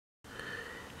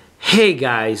Hey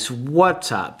guys,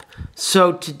 what's up?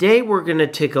 So today we're going to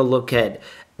take a look at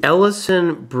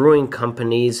Ellison Brewing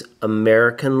Company's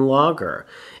American Lager.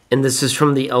 And this is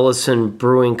from the Ellison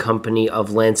Brewing Company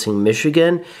of Lansing,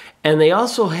 Michigan. And they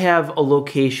also have a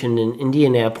location in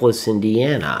Indianapolis,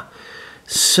 Indiana.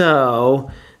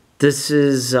 So this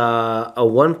is a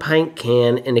 1-pint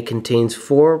can and it contains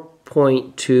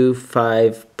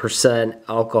 4.25%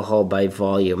 alcohol by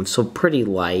volume. So pretty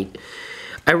light.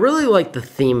 I really like the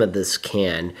theme of this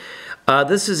can.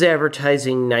 This is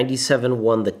advertising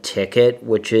 97.1 The Ticket,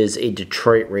 which is a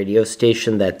Detroit radio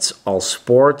station that's all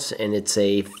sports, and it's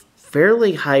a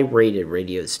fairly high-rated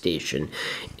radio station.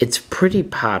 It's pretty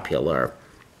popular.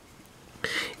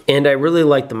 And I really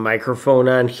like the microphone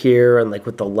on here, and like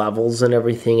with the levels and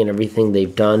everything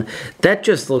they've done. That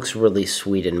just looks really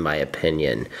sweet in my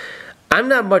opinion. I'm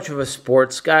not much of a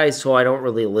sports guy, so I don't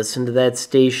really listen to that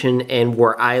station. And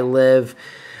where I live,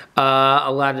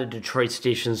 a lot of Detroit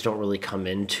stations don't really come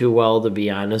in too well, to be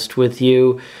honest with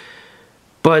you.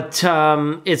 But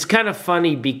it's kind of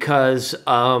funny because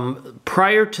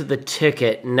prior to The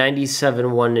Ticket,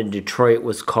 97.1 in Detroit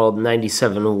was called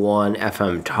 97.1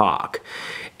 FM Talk.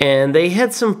 And they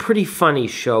had some pretty funny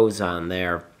shows on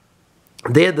there.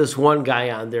 They had this one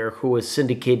guy on there who was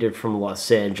syndicated from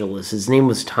Los Angeles. His name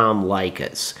was Tom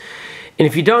Leykis. And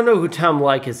if you don't know who Tom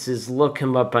Leykis is, look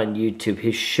him up on YouTube.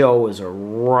 His show is a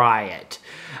riot.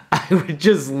 I would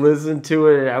just listen to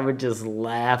it and I would just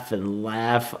laugh and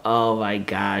laugh. Oh my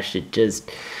gosh, it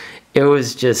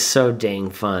was just so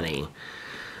dang funny.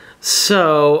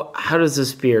 So, how does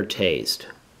this beer taste?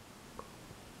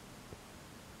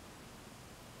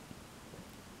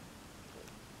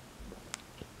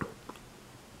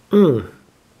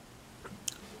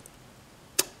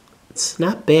 It's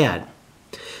not bad.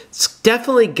 It's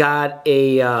definitely got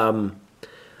a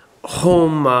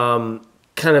home,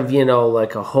 kind of, you know,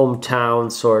 like a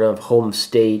hometown sort of home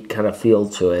state kind of feel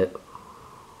to it.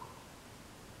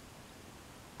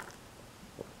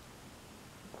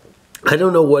 I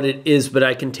don't know what it is, but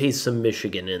I can taste some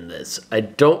Michigan in this. I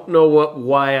don't know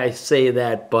why I say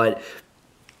that, but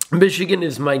Michigan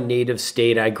is my native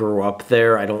state. I grew up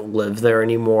there. I don't live there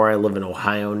anymore. I live in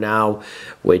Ohio now,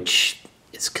 which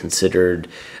is considered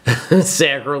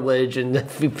sacrilege. And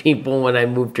people, when I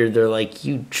moved here, they're like,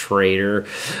 you traitor.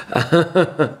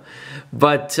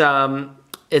 But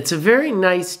it's a very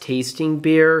nice tasting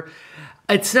beer.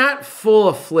 It's not full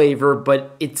of flavor,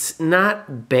 but it's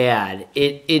not bad.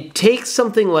 It takes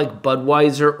something like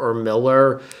Budweiser or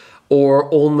Miller or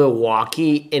Old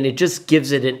Milwaukee, and it just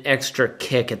gives it an extra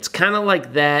kick. It's kind of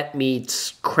like that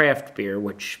meets craft beer,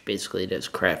 which basically it is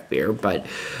craft beer, but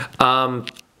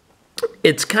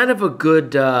it's kind of a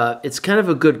good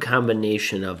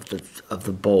combination of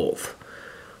the both,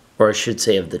 or I should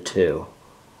say of the two,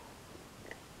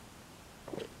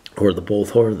 or the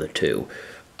both or the two.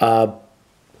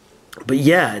 But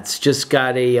yeah, it's just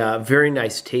got a very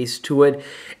nice taste to it.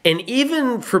 And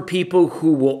even for people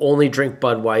who will only drink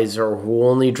Budweiser or who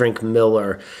only drink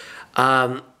Miller,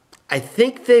 I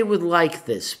think they would like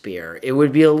this beer. It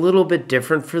would be a little bit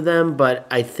different for them, but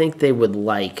I think they would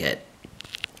like it.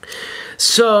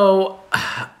 So,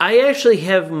 I actually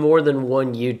have more than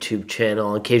one YouTube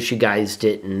channel, in case you guys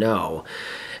didn't know.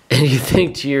 And you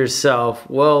think to yourself,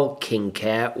 well, King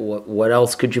Cat, what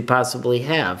else could you possibly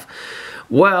have?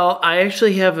 Well, I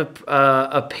actually have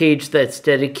a page that's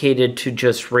dedicated to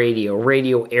just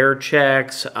radio air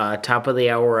checks, top of the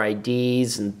hour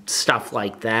IDs, and stuff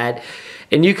like that.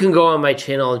 And you can go on my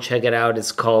channel and check it out.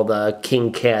 It's called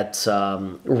King Cat's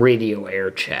Radio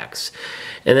Air Checks.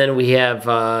 And then we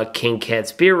have King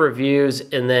Cat's Beer Reviews,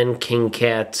 and then King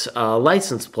Cat's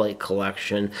License Plate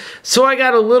Collection. So I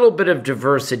got a little bit of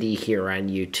diversity here on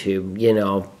YouTube, you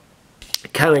know.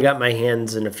 Kind of got my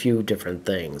hands in a few different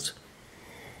things.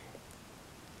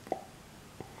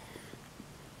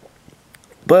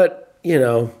 But, you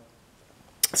know,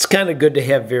 it's kind of good to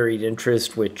have varied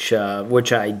interest, which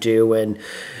I do. And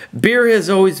beer has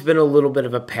always been a little bit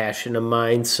of a passion of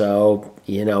mine, so,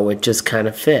 you know, it just kind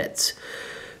of fits.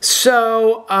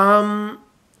 So,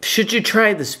 should you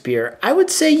try this beer? I would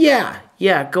say yeah.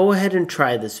 Yeah, go ahead and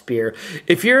try this beer.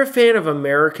 If you're a fan of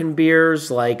American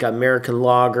beers, like American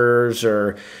lagers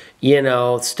or, you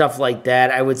know, stuff like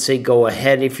that, I would say go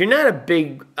ahead. If you're not a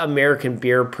big American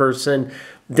beer person,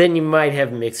 then you might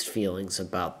have mixed feelings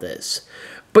about this.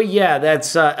 But yeah,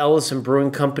 that's Ellison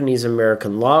Brewing Company's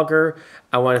American Lager.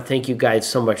 I want to thank you guys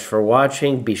so much for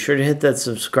watching. Be sure to hit that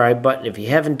subscribe button if you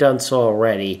haven't done so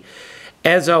already.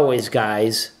 As always,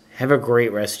 guys, have a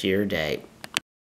great rest of your day.